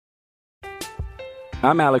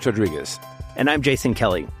I'm Alex Rodriguez. And I'm Jason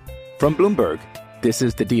Kelly. From Bloomberg, this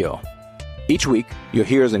is The Deal. Each week, you'll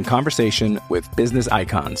hear us in conversation with business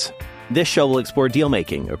icons. This show will explore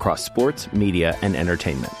deal-making across sports, media, and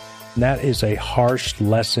entertainment. That is a harsh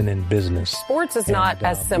lesson in business. Sports is not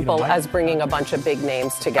as simple as bringing a bunch of big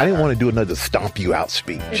names together. I didn't want to do another stomp you out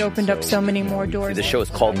speech. It opened up so many more doors. The show is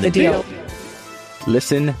called The Deal.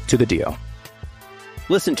 Listen to The Deal.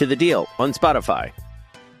 Listen to The Deal on Spotify.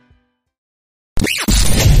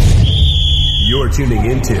 You're tuning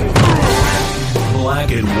into Black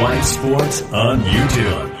and White Sports on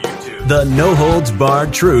YouTube. The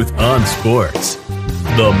no-holds-barred truth on sports.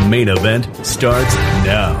 The main event starts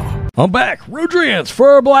now. I'm back. Rodriguez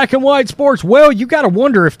for Black and White Sports. Well, you got to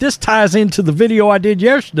wonder if this ties into the video I did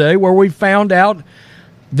yesterday where we found out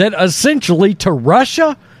that essentially to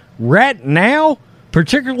Russia right now,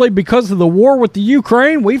 particularly because of the war with the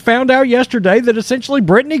Ukraine, we found out yesterday that essentially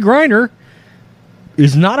Brittany Griner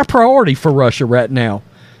is not a priority for Russia right now.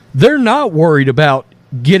 They're not worried about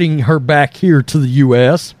getting her back here to the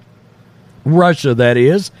U.S., Russia, that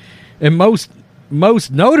is, and most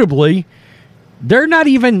notably, they're not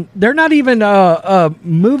even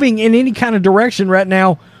moving in any kind of direction right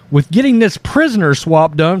now with getting this prisoner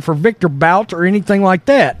swap done for Victor Bout or anything like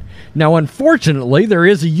that. Now, unfortunately, there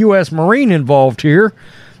is a U.S. Marine involved here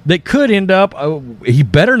that could end up, he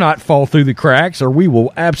better not fall through the cracks or we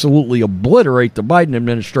will absolutely obliterate the Biden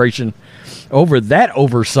administration over that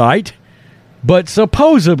oversight. But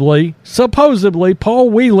supposedly, Paul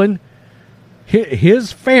Whelan,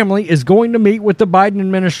 his family is going to meet with the Biden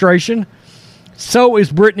administration. So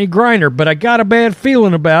is Brittany Griner. But I got a bad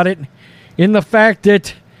feeling about it in the fact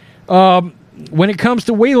that when it comes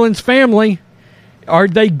to Whelan's family, are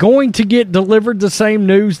they going to get delivered the same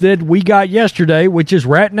news that we got yesterday, which is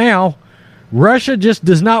right now, Russia just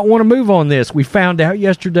does not want to move on this. We found out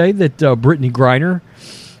yesterday that Brittany Griner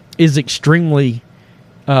is extremely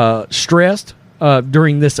stressed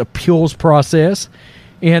during this appeals process.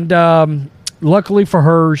 And luckily for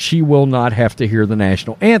her, she will not have to hear the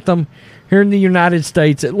national anthem here in the United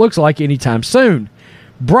States, it looks like anytime soon.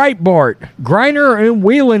 Breitbart, Griner and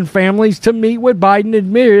Whelan families to meet with Biden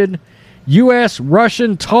amid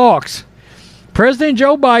U.S.-Russian talks. President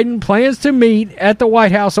Joe Biden plans to meet at the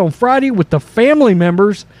White House on Friday with the family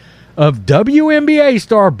members of WNBA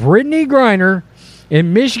star Brittany Griner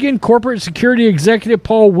and Michigan corporate security executive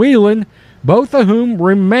Paul Whelan, both of whom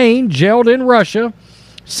remain jailed in Russia,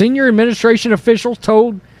 senior administration officials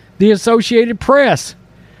told the Associated Press.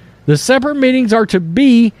 The separate meetings are to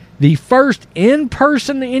be the first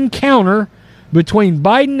in-person encounter between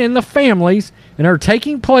Biden and the families and are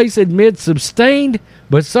taking place amid sustained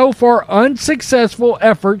but so far unsuccessful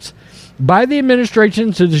efforts by the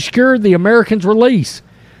administration to secure the Americans' release.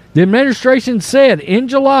 The administration said in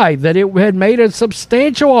July that it had made a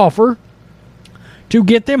substantial offer to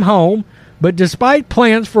get them home, but despite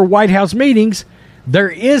plans for White House meetings, there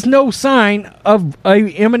is no sign of an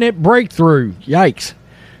imminent breakthrough. Yikes.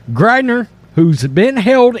 Griner, who's been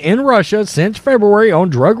held in Russia since February on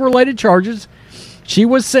drug-related charges, she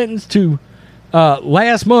was sentenced to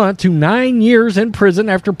last month to 9 years in prison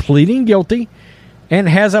after pleading guilty and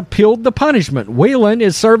has appealed the punishment. Whelan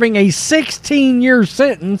is serving a 16-year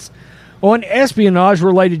sentence on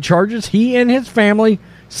espionage-related charges he and his family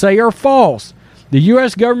say are false. The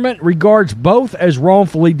U.S. government regards both as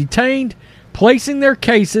wrongfully detained, placing their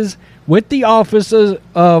cases with the offices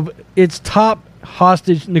of its top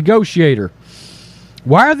hostage negotiator.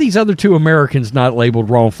 Why are these other two Americans not labeled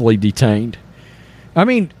wrongfully detained? I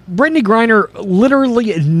mean, Brittany Griner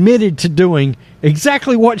literally admitted to doing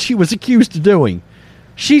exactly what she was accused of doing.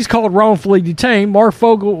 She's called wrongfully detained. Mark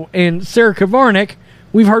Fogel and Sarah Kavarnik,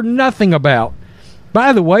 we've heard nothing about.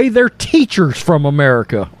 By the way, they're teachers from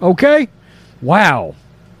America, okay? Wow.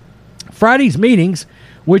 Friday's meetings,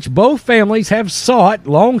 which both families have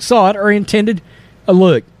long sought, are intended.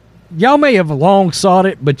 Look, y'all may have long sought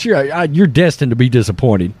it, but you're destined to be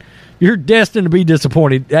disappointed. You're destined to be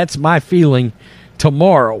disappointed. That's my feeling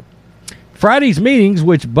tomorrow. Friday's meetings,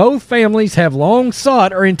 which both families have long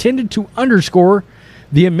sought, are intended to underscore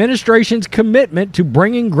the administration's commitment to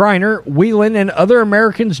bringing Griner, Whelan, and other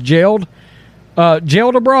Americans jailed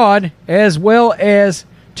abroad, as well as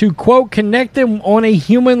to, quote, connect them on a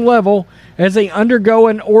human level as they undergo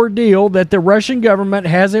an ordeal that the Russian government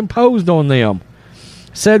has imposed on them,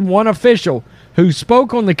 said one official who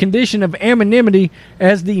spoke on the condition of anonymity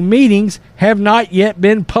as the meetings have not yet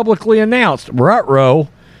been publicly announced. Ruh-roh.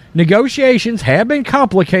 Negotiations have been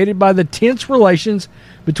complicated by the tense relations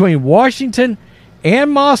between Washington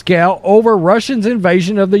and Moscow over Russia's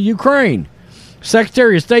invasion of the Ukraine.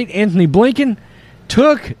 Secretary of State Anthony Blinken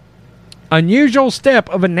took unusual step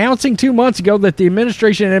of announcing 2 months ago that the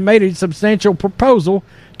administration had made a substantial proposal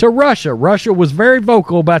to Russia. Russia was very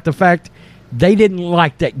vocal about the fact they didn't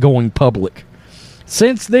like that going public.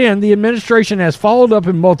 Since then, the administration has followed up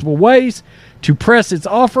in multiple ways to press its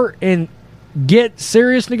offer and get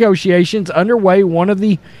serious negotiations underway, one of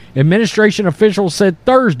the administration officials said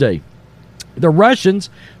Thursday. The Russians,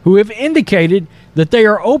 who have indicated that they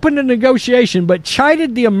are open to negotiation but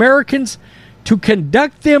chided the Americans to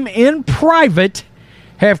conduct them in private,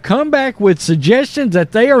 have come back with suggestions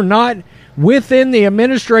that they are not within the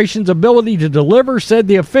administration's ability to deliver, said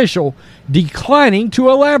the official, declining to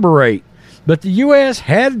elaborate. But the U.S.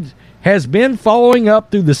 has been following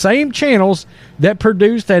up through the same channels that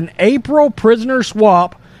produced an April prisoner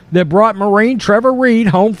swap that brought Marine Trevor Reed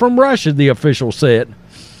home from Russia, the official said.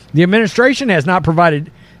 The administration has not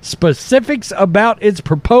provided specifics about its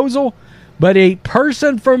proposal, but a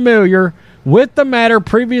person familiar with the matter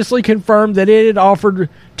previously confirmed that it had offered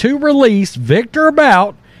to release Victor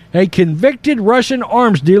Bout, a convicted Russian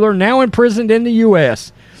arms dealer now imprisoned in the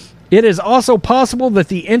U.S. It is also possible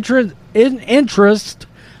that in interest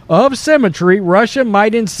of symmetry, Russia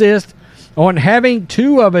might insist on having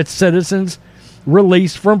 2 of its citizens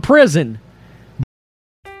released from prison.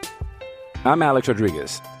 I'm Alex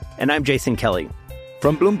Rodriguez. And I'm Jason Kelly.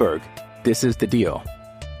 From Bloomberg, this is The Deal.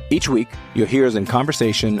 Each week, you'll hear us in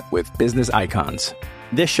conversation with business icons.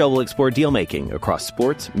 This show will explore deal-making across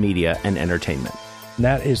sports, media, and entertainment.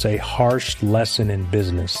 That is a harsh lesson in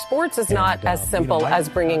business. Sports is not as simple as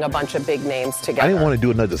bringing a bunch of big names together. I didn't want to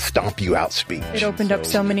do another stomp you out speech. It opened up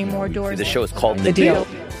so many more doors. The show is called The Deal.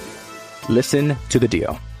 Listen to The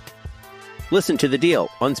Deal. Listen to The Deal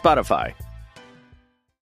on Spotify.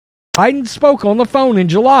 Biden spoke on the phone in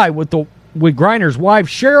July with Griner's wife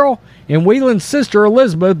Cheryl and Whelan's sister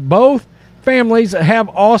Elizabeth. Both families have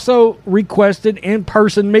also requested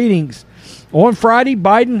in-person meetings. On Friday,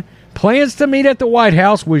 Biden plans to meet at the White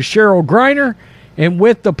House with Cheryl Griner and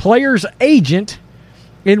with the player's agent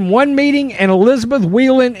in one meeting and Elizabeth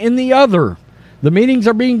Whelan in the other. The meetings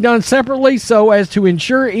are being done separately so as to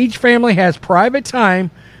ensure each family has private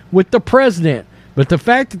time with the president. But the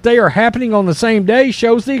fact that they are happening on the same day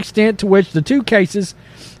shows the extent to which the two cases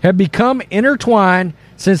have become intertwined,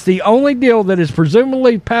 since the only deal that is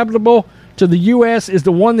presumably palatable to the U.S. is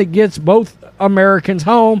the one that gets both Americans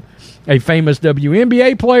home, a famous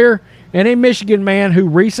WNBA player and a Michigan man who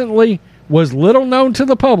recently was little known to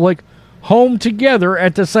the public, home together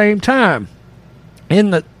at the same time. In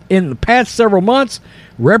the past several months,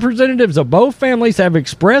 representatives of both families have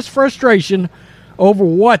expressed frustration over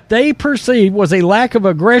what they perceive was a lack of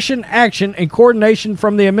aggression, action, and coordination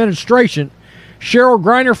from the administration. Cheryl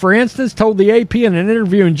Griner, for instance, told the AP in an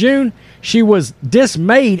interview in June she was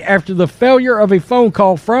dismayed after the failure of a phone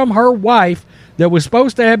call from her wife that was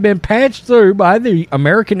supposed to have been patched through by the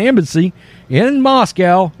American Embassy in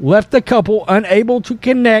Moscow left the couple unable to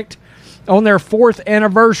connect on their 4th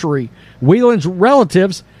anniversary. Whelan's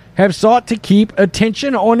relatives have sought to keep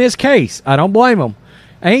attention on this case. I don't blame them.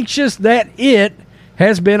 Anxious that it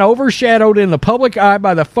has been overshadowed in the public eye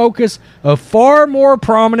by the focus of far more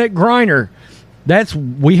prominent Griner.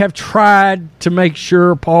 We have tried to make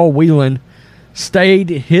sure Paul Whelan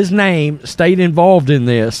his name stayed involved in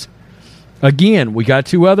this. Again, we got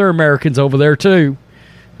 2 other Americans over there too.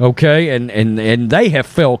 Okay, and they have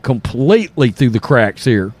fell completely through the cracks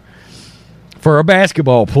here. For a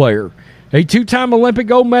basketball player, a 2-time Olympic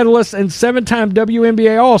gold medalist and 7-time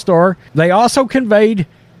WNBA All-Star, they also conveyed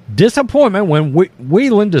disappointment when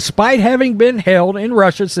Whelan, despite having been held in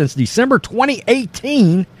Russia since December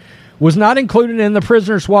 2018, was not included in the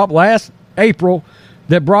prisoner swap last April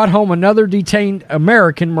that brought home another detained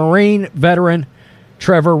American Marine veteran,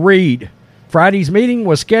 Trevor Reed. Friday's meeting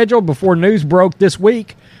was scheduled before news broke this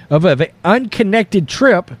week of an unconnected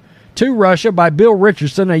trip to Russia by Bill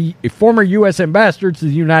Richardson, a former U.S. ambassador to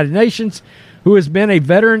the United Nations, who has been a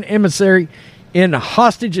veteran emissary in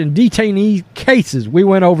hostage and detainee cases. We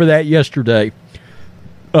went over that yesterday.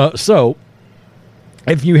 So,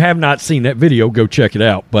 if you have not seen that video, go check it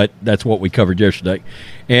out. But that's what we covered yesterday.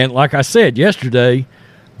 And like I said yesterday,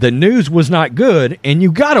 the news was not good. And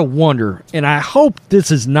you got to wonder, and I hope this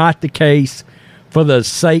is not the case for the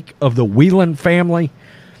sake of the Whelan family,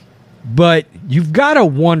 but you've got to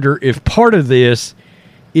wonder if part of this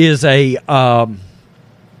is a,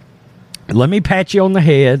 let me pat you on the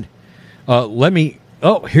head.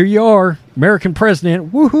 Here you are, American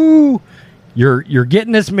president. Woohoo! You're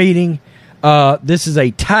getting this meeting. This is a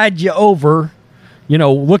tide you over.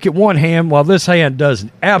 Look at one hand while this hand does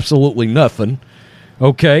absolutely nothing.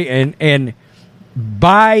 Okay, and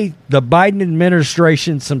buy the Biden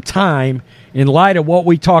administration some time in light of what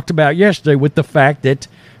we talked about yesterday with the fact that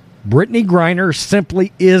Brittany Griner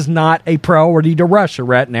simply is not a priority to Russia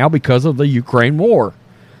right now because of the Ukraine war.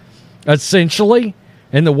 Essentially,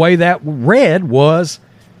 and the way that read was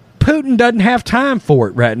Putin doesn't have time for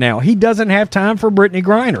it right now. He doesn't have time for Brittany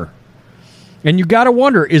Griner. And you got to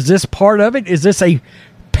wonder, is this part of it? Is this a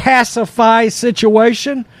pacify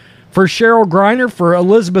situation for Cheryl Griner, for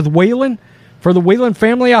Elizabeth Whelan, for the Whelan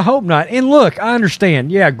family? I hope not. And look, I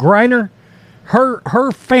understand. Yeah, Griner,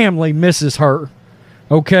 her family misses her.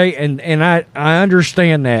 Okay, and I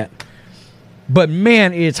understand that. But,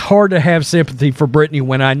 man, it's hard to have sympathy for Brittany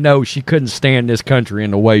when I know she couldn't stand this country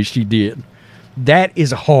in the way she did. That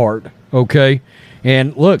is hard, okay?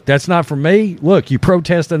 And, look, that's not for me. Look, you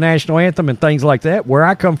protest the national anthem and things like that. Where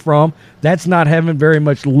I come from, that's not having very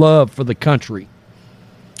much love for the country.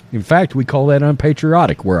 In fact, we call that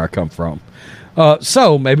unpatriotic where I come from.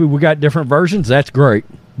 So maybe we got different versions. That's great.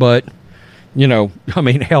 But, you know, I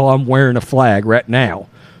mean, hell, I'm wearing a flag right now.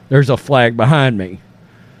 There's a flag behind me.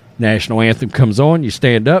 National anthem comes on, you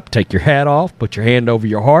stand up, take your hat off, put your hand over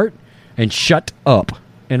your heart, and shut up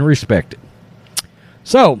and respect it.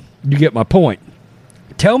 So, you get my point.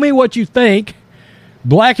 Tell me what you think.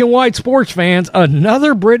 Black and white sports fans,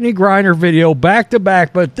 another Brittany Griner video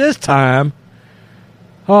back-to-back, but this time,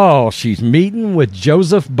 she's meeting with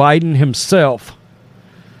Joseph Biden himself.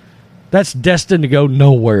 That's destined to go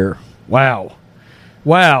nowhere. Wow.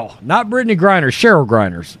 Not Brittany Griner, Cheryl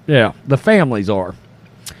Griner's. Yeah, the families are.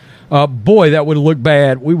 Boy, that would have looked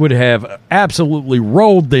bad. We would have absolutely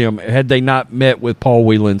rolled them had they not met with Paul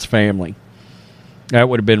Whelan's family. That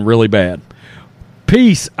would have been really bad.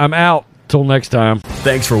 Peace. I'm out. Till next time.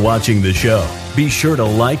 Thanks for watching the show. Be sure to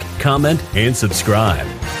like, comment, and subscribe.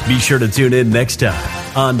 Be sure to tune in next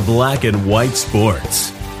time on Black and White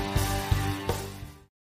Sports.